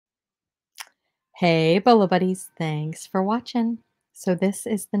Hey, Bolo Buddies, thanks for watching. So this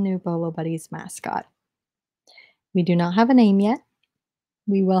is the new Bolo Buddies mascot. We do not have a name yet.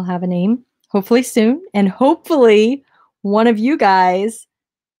 We will have a name hopefully soon, and hopefully one of you guys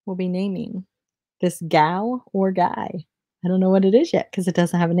will be naming this gal or guy. I don't know what it is yet because it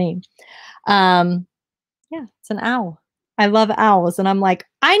doesn't have a name. Yeah, it's an owl. I love owls, and I'm like,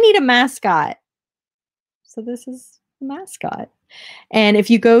 I need a mascot. So this is the mascot. And if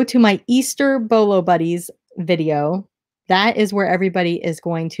you go to my Easter Bolo Buddies video, that is where everybody is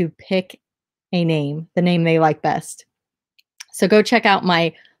going to pick a name, the name they like best. So go check out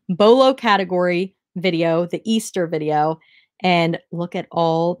my Bolo category video, the Easter video, and look at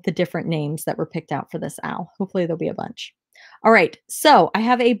all the different names that were picked out for this owl. Hopefully there'll be a bunch. All right, so I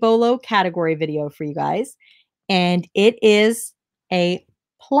have a Bolo category video for you guys, and it is a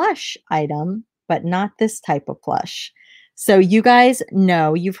plush item, but not this type of plush. So you guys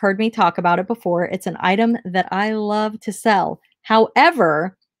know, you've heard me talk about it before. It's an item that I love to sell.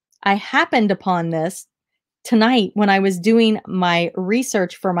 However, I happened upon this tonight when I was doing my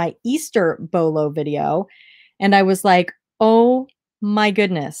research for my Easter Bolo video, and I was like, oh my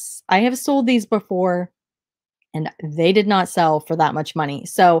goodness, I have sold these before and they did not sell for that much money.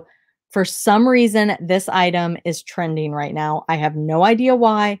 So for some reason, this item is trending right now. I have no idea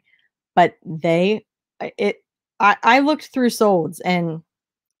why, but I looked through solds and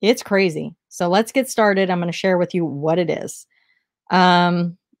it's crazy. So let's get started. I'm going to share with you what it is.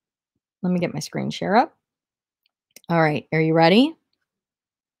 Let me get my screen share up. All right. Are you ready?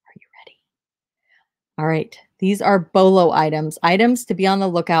 Are you ready? All right. These are Bolo items, items to be on the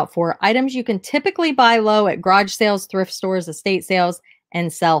lookout for, items you can typically buy low at garage sales, thrift stores, estate sales,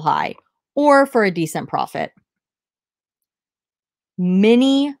 and sell high, or for a decent profit.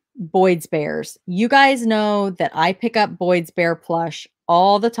 Mini Boyds Bears. You guys know that I pick up Boyds Bear Plush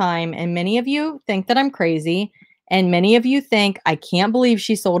all the time, and many of you think that I'm crazy, and many of you think I can't believe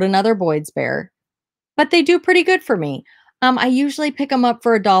she sold another Boyds Bear, but they do pretty good for me. I usually pick them up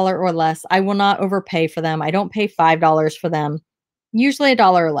for $1 or less. I will not overpay for them. I don't pay $5 for them, usually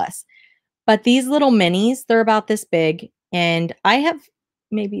 $1 or less. But these little minis, they're about this big, and I have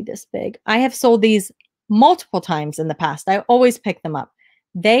maybe this big. I have sold these multiple times in the past. I always pick them up.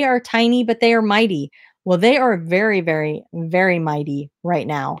 They are tiny, but they are mighty. Well, they are very, very, very mighty right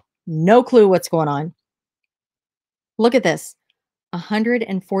now. No clue what's going on. Look at this,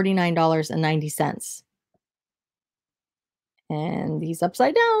 $149.90. And these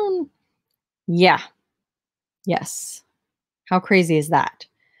upside down. Yeah. Yes. How crazy is that?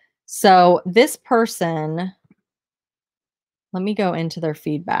 So this person, let me go into their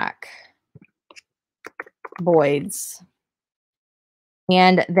feedback. Boyds.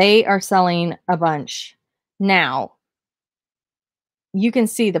 And they are selling a bunch. Now, you can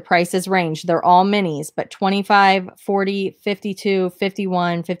see the prices range. They're all minis, but 25, 40, 52,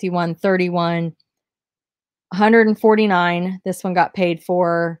 51, 51, 31, 149. This one got paid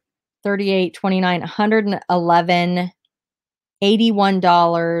for 38, 29, 111, $81,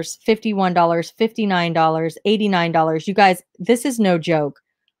 $51, $59, $89. You guys, this is no joke.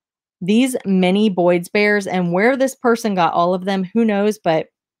 These mini Boyds Bears, and where this person got all of them, who knows, but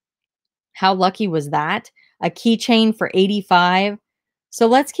how lucky was that? A keychain for 85. So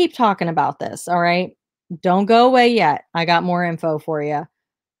let's keep talking about this, all right? Don't go away yet. I got more info for you.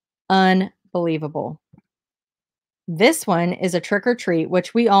 Unbelievable. This one is a trick or treat,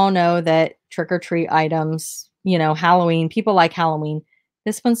 which we all know that trick or treat items, you know, Halloween, people like Halloween.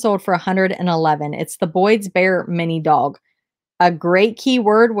 This one sold for 111. It's the Boyds Bear mini dog. A great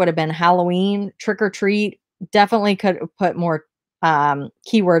keyword would have been Halloween, trick or treat. Definitely could have put more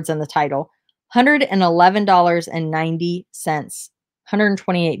keywords in the title. $111.90.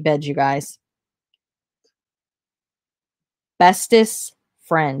 128 bids, you guys. Bestest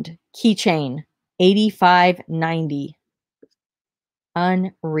friend keychain, $85.90.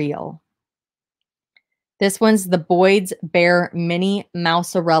 Unreal. This one's the Boyds Bear Mini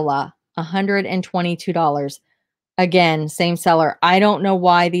Mousarella, $122. Again, same seller. I don't know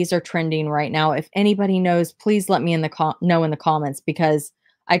why these are trending right now. If anybody knows, please let me know in the comments, because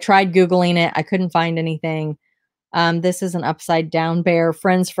I tried Googling it. I couldn't find anything. This is an upside down bear,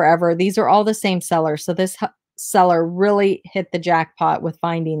 Friends Forever. These are all the same seller. So this seller really hit the jackpot with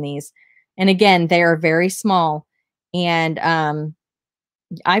finding these. And again, they are very small. And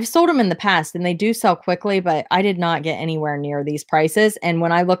I've sold them in the past and they do sell quickly, but I did not get anywhere near these prices. And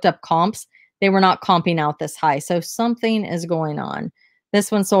when I looked up comps, they were not comping out this high. So something is going on.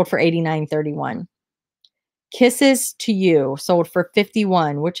 This one sold for $89.31. Kisses to You sold for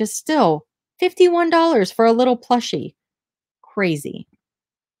 $51, which is still $51 for a little plushie. Crazy.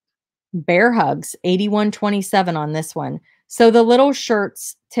 Bear hugs, 81.27 on this one. So the little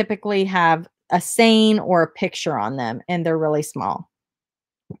shirts typically have a saying or a picture on them, and they're really small.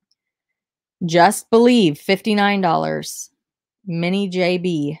 Just Believe, $59. Mini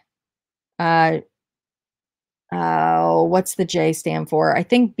JB. What's the J stand for? I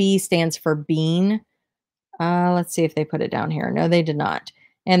think B stands for bean. Let's see if they put it down here. No, they did not.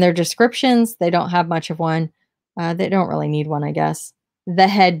 And their descriptions, they don't have much of one. They don't really need one, I guess. The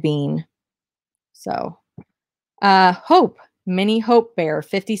head bean. So, Hope, mini Hope Bear,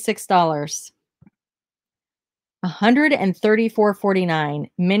 $56. $134.49.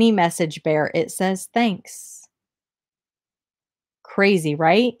 Mini Message Bear. It says thanks. Crazy,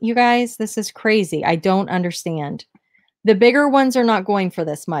 right? You guys, this is crazy. I don't understand. The bigger ones are not going for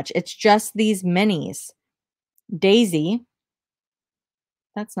this much. It's just these minis. Daisy.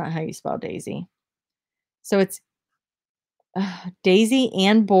 That's not how you spell Daisy. So it's Daisy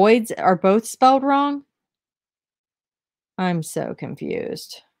and Boyds are both spelled wrong. I'm so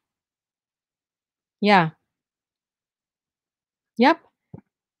confused. Yeah. Yep.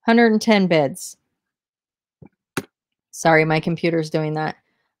 110 bids. Sorry, my computer's doing that.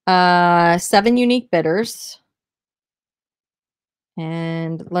 7 unique bidders.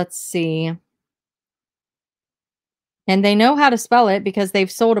 And let's see. And they know how to spell it because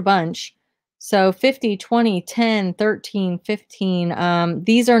they've sold a bunch. So 50, 20, 10, 13, 15.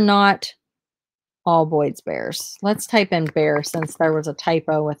 These are not all Boyds Bears. Let's type in bear since there was a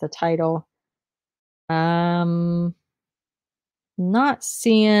typo with the title. Not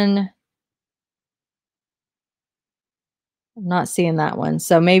seeing that one.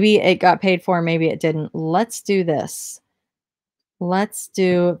 So maybe it got paid for, maybe it didn't. Let's do this. Let's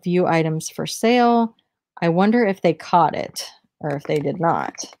do view items for sale. I wonder if they caught it or if they did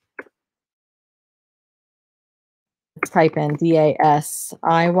not. Let's type in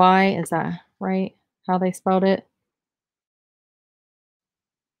DASIY. Is that right? How they spelled it?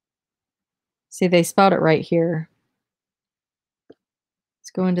 See, they spelled it right here.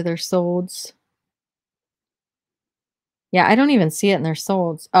 Let's go into their solds. Yeah, I don't even see it in their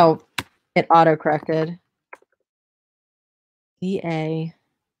solds. Oh, it auto-corrected. D-A-S.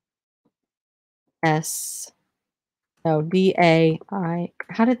 No, D-A-I.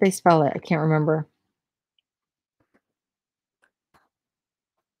 How did they spell it? I can't remember.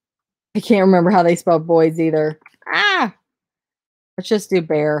 I can't remember how they spelled Boyds either. Ah! Let's just do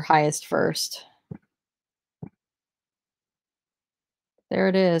bear highest first. There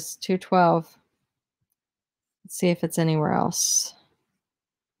it is, 212. Let's see if it's anywhere else.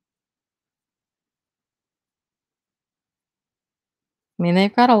 I mean,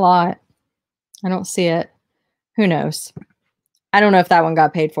 they've got a lot. I don't see it. Who knows? I don't know if that one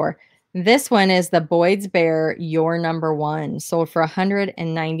got paid for. This one is the Boyds Bear Your Number One, sold for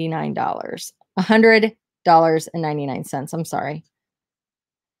 $199. $100.99. I'm sorry.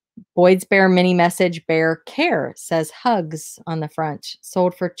 Boyds Bear Mini Message Bear Care says hugs on the front,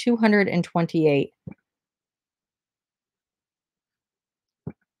 sold for $228.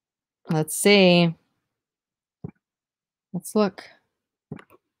 Let's see. Let's look.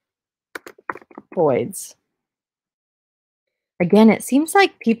 Boyds. Again, it seems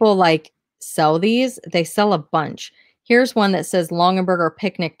like people like sell these. They sell a bunch. Here's one that says Longaberger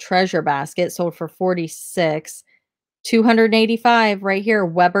Picnic Treasure Basket, sold for $46. $285 right here.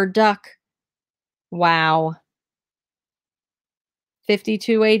 Weber Duck. Wow.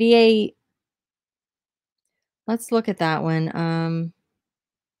 $52.88. Let's look at that one.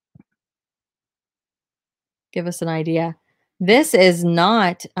 Give us an idea. This is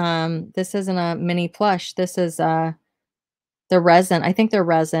not, this isn't a mini plush. This is the resin. I think they're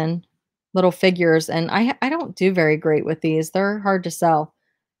resin little figures. And I don't do very great with these. They're hard to sell.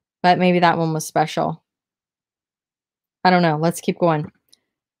 But maybe that one was special. I don't know. Let's keep going.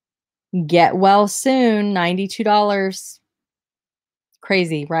 Get Well Soon, $92.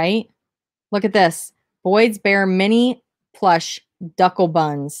 Crazy, right? Look at this. Boyd's Bear Mini Plush Duckle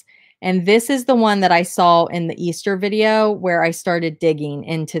Buns. And this is the one that I saw in the Easter video where I started digging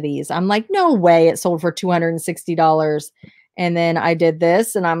into these. I'm like, no way it sold for $260. And then I did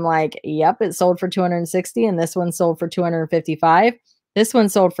this and I'm like, yep, it sold for $260. And this one sold for $255. This one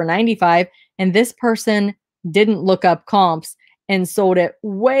sold for $95. And this person didn't look up comps and sold it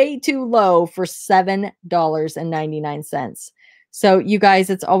way too low for $7.99. So you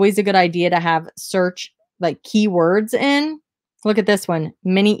guys, it's always a good idea to have search like keywords in. Look at this one,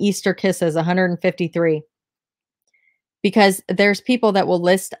 Mini Easter Kisses, 153. Because there's people that will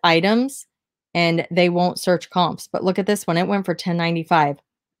list items and they won't search comps. But look at this one, it went for $10.95.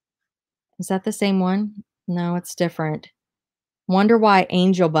 Is that the same one? No, it's different. Wonder why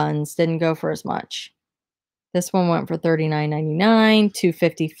angel buns didn't go for as much. This one went for $39.99,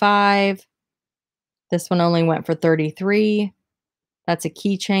 $2.55. This one only went for $33. That's a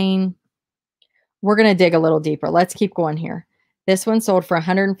keychain. We're going to dig a little deeper. Let's keep going here. This one sold for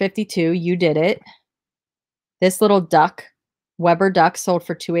 $152. You did it. This little duck, Weber duck, sold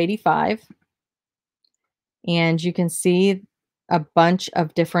for $2.85. And you can see a bunch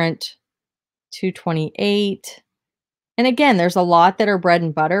of different $2.28. And again, there's a lot that are bread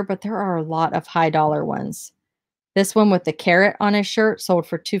and butter, but there are a lot of high dollar ones. This one with the carrot on his shirt sold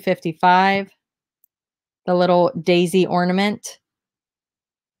for $2.55. The little daisy ornament,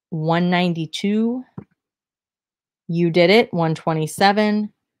 $192. You did it, $127.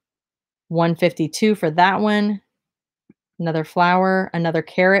 $152 for that one. Another flower, another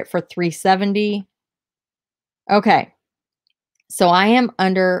carrot for $370. Okay, so I am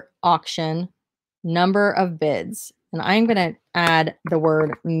under auction number of bids, and I'm going to add the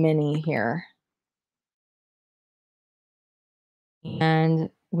word mini here. And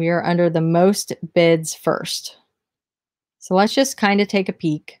we are under the most bids first. So let's just kind of take a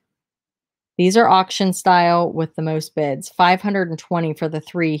peek. These are auction style with the most bids. 520 for the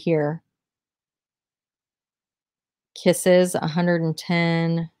 3 here. Kisses,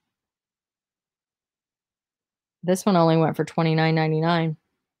 110. This one only went for $29.99.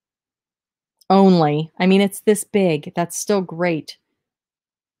 Only. I mean, it's this big. That's still great.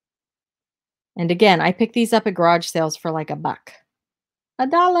 And again, I picked these up at garage sales for like $1.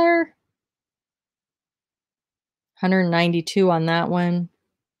 $1. 192 on that one.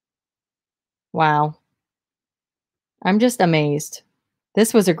 Wow. I'm just amazed.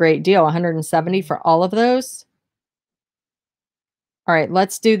 This was a great deal. 170 for all of those. All right,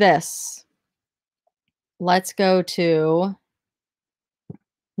 let's do this. Let's go to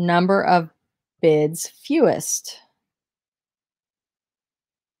number of bids fewest.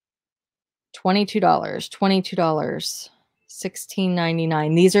 $22, $22,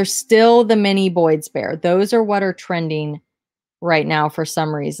 $16.99. These are still the mini Boyds Bear. Those are what are trending right now for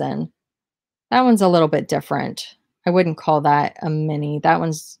some reason. That one's a little bit different. I wouldn't call that a mini. That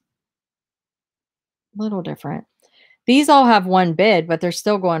one's a little different. These all have one bid, but they're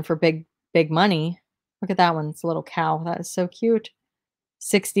still going for big money. Look at that one. It's a little cow. That is so cute.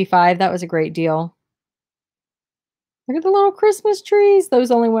 $65. That was a great deal. Look at the little Christmas trees.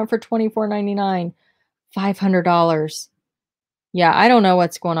 Those only went for $24.99. $500. Yeah, I don't know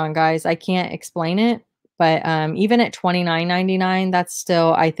what's going on, guys. I can't explain it. But even at $29.99, that's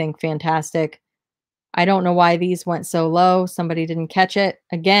still, I think, fantastic. I don't know why these went so low. Somebody didn't catch it.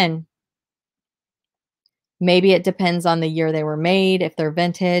 Again, maybe it depends on the year they were made, if they're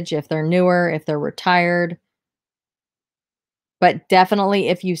vintage, if they're newer, if they're retired. But definitely,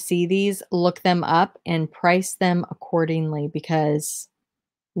 if you see these, look them up and price them accordingly because,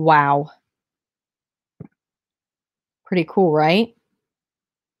 wow. Pretty cool, right?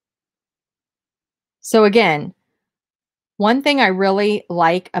 So again, one thing I really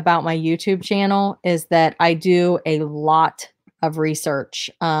like about my YouTube channel is that I do a lot of research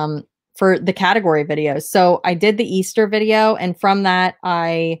for the category videos. So I did the Easter video, and from that,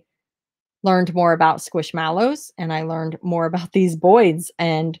 I learned more about Squishmallows, and I learned more about these Boyds,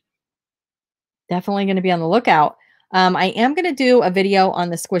 and definitely going to be on the lookout. I am going to do a video on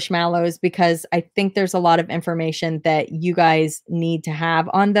the Squishmallows because I think there's a lot of information that you guys need to have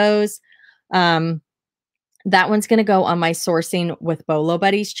on those. That one's going to go on my Sourcing with Bolo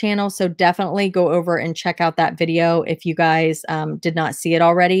Buddies channel. So definitely go over and check out that video if you guys did not see it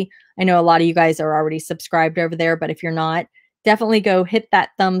already. I know a lot of you guys are already subscribed over there, but if you're not, definitely go hit that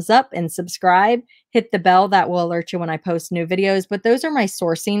thumbs up and subscribe. Hit the bell. That will alert you when I post new videos. But those are my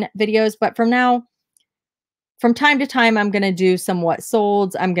sourcing videos. But from time to time, I'm going to do some what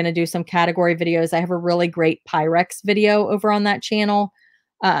solds. I'm going to do some category videos. I have a really great Pyrex video over on that channel.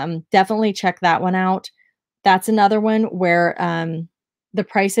 Definitely check that one out. That's another one where the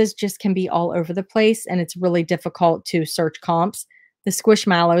prices just can be all over the place and it's really difficult to search comps. The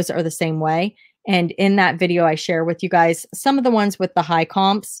Squishmallows are the same way. And in that video, I share with you guys some of the ones with the high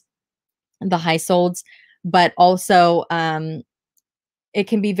comps, the high solds, but also it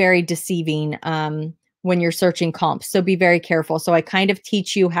can be very deceiving when you're searching comps. So be very careful. So I kind of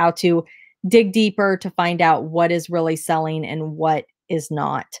teach you how to dig deeper to find out what is really selling and what is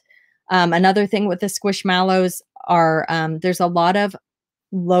not. Another thing with the Squishmallows are there's a lot of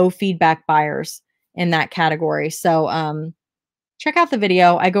low feedback buyers in that category. So check out the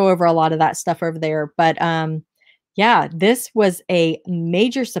video. I go over a lot of that stuff over there. But yeah, this was a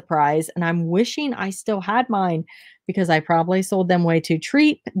major surprise. And I'm wishing I still had mine because I probably sold them way too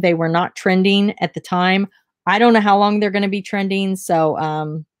cheap. They were not trending at the time. I don't know how long they're going to be trending.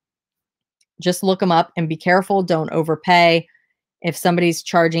 So just look them up and be careful. Don't overpay. If somebody's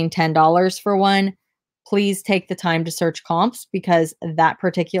charging $10 for one, please take the time to search comps because that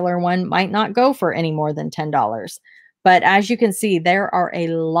particular one might not go for any more than $10. But as you can see, there are a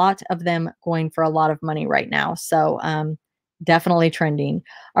lot of them going for a lot of money right now. So definitely trending.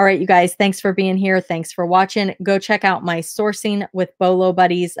 All right, you guys, thanks for being here. Thanks for watching. Go check out my Sourcing with Bolo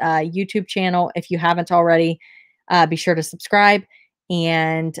Buddies YouTube channel if you haven't already. Be sure to subscribe.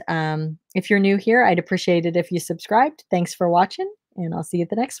 And if you're new here, I'd appreciate it if you subscribed. Thanks for watching, and I'll see you at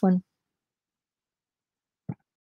the next one.